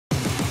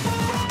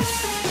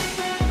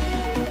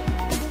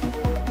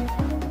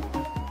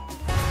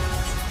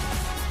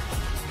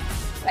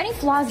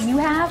flaws you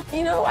have?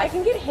 You know, I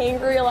can get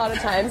hangry a lot of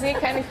times. I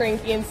get kind of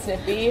cranky and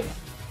snippy.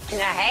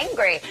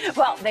 Hangry.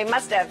 Well, they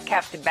must have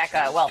kept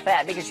Becca well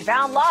fed because she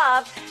found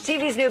love.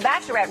 TV's new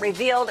Bachelorette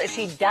revealed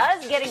she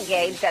does get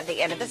engaged at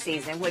the end of the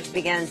season, which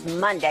begins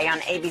Monday on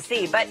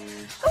ABC. But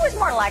who is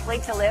more likely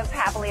to live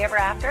happily ever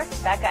after?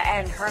 Becca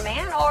and her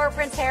man or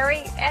Prince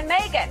Harry and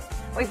Meghan?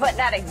 We put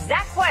that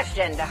exact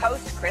question to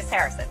host Chris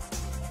Harrison.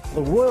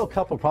 The royal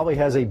couple probably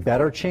has a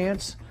better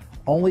chance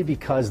only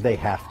because they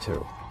have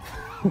to.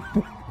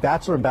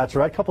 Bachelor and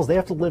Bachelorette couples, they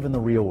have to live in the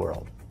real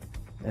world.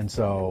 And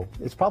so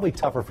it's probably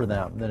tougher for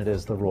them than it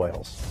is the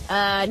royals.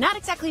 Not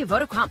exactly a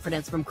vote of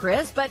confidence from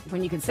Chris, but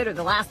when you consider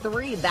the last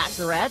 3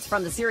 Bachelorettes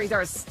from the series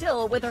are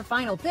still with her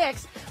final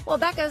picks, well,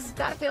 Becca's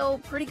got to feel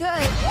pretty good.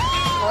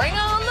 Bring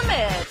on the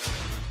mix.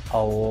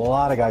 A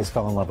lot of guys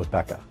fell in love with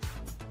Becca.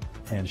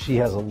 And she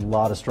has a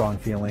lot of strong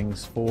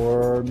feelings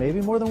for maybe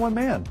more than one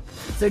man.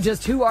 So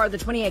just who are the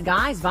 28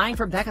 guys vying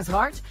for Becca's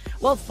heart?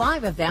 Well,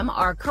 5 of them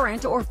are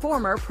current or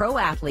former pro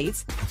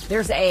athletes.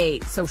 There's a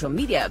social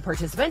media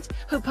participant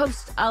who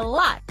posts a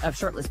lot of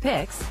shirtless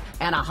pics,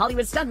 and a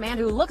Hollywood stuntman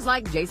who looks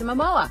like Jason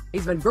Momoa.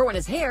 He's been growing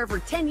his hair for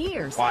 10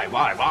 years.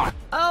 Why?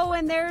 Oh,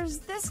 and there's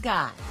this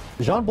guy.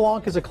 Jean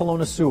Blanc is a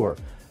connoisseur.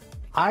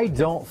 I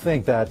don't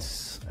think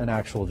that's an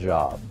actual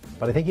job,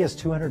 but I think he has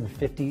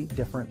 250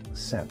 different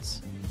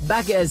scents.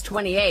 Becca is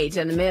 28,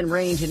 and the men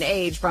range in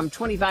age from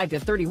 25 to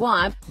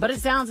 31, but it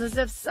sounds as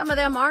if some of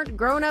them aren't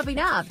grown up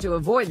enough to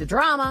avoid the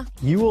drama.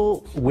 You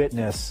will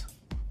witness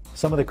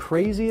some of the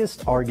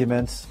craziest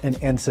arguments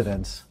and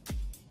incidents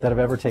that have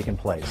ever taken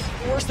place.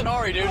 Worse than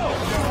Ari, dude.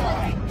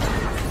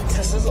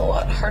 This is a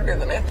lot harder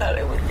than I thought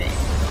it would be.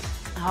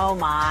 Oh,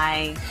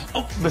 my.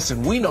 Oh,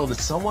 listen, we know that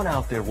someone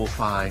out there will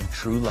find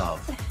true love.